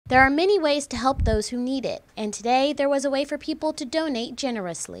There are many ways to help those who need it, and today there was a way for people to donate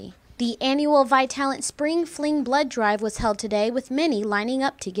generously. The annual Vitalant Spring Fling blood drive was held today with many lining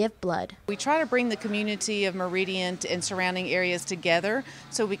up to give blood. We try to bring the community of Meridian and surrounding areas together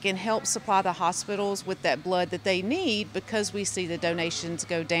so we can help supply the hospitals with that blood that they need because we see the donations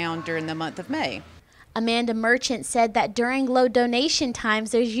go down during the month of May. Amanda Merchant said that during low donation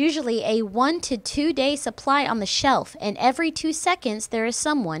times, there's usually a 1 to 2 day supply on the shelf, and every 2 seconds there is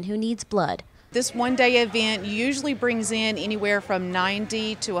someone who needs blood. This one-day event usually brings in anywhere from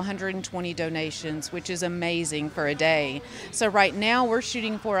 90 to 120 donations, which is amazing for a day. So right now we're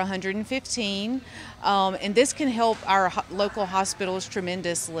shooting for 115, and this can help our local hospitals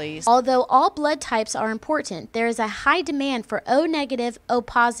tremendously. Although all blood types are important, there is a high demand for O negative, O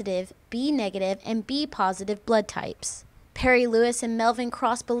positive, B negative, and B positive blood types. Perry Lewis and Melvin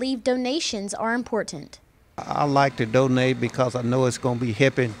Cross believe donations are important. I like to donate because I know it's going to be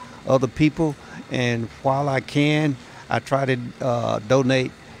helping other people, and while I can, I try to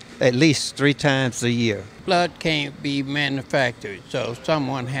donate at least 3 times a year. Blood can't be manufactured, so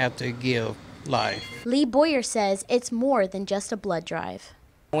someone has to give life. Lee Boyer says it's more than just a blood drive.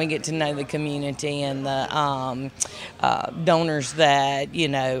 We get to know the community and the donors that,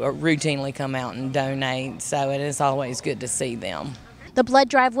 routinely come out and donate, so it is always good to see them. The blood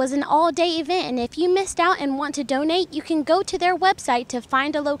drive was an all-day event, and if you missed out and want to donate, you can go to their website to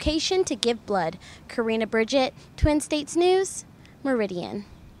find a location to give blood. Karina Bridget, Twin States News, Meridian.